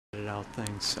it out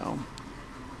thing. So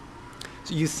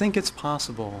you think it's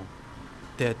possible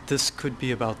that this could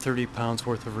be about 30 pounds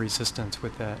worth of resistance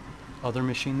with that other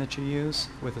machine that you use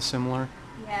with a similar?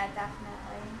 Yeah, definitely.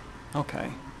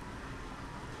 Okay.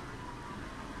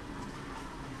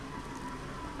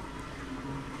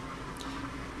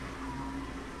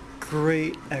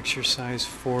 Great exercise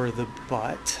for the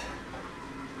butt.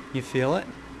 You feel it?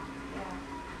 Yeah.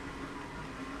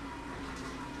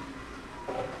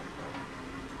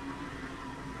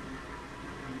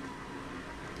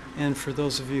 And for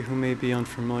those of you who may be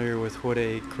unfamiliar with what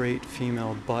a great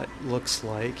female butt looks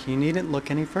like, you needn't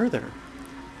look any further.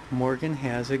 Morgan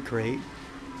has a great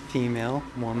female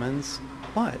woman's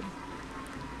butt.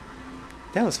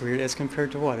 That was weird, as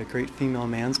compared to what? A great female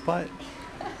man's butt?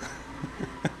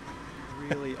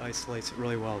 Really isolates it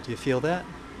really well. Do you feel that?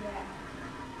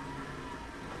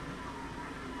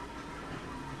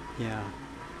 Yeah. Yeah.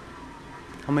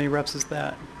 How many reps is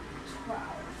that? 12.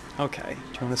 Okay.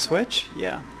 Do you want to switch?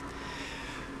 Yeah.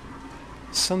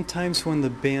 Sometimes when the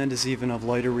band is even of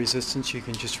lighter resistance, you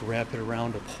can just wrap it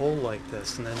around a pole like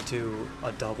this and then do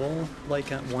a double, like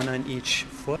one on each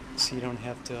foot, so you don't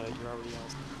have to, you're already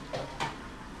out.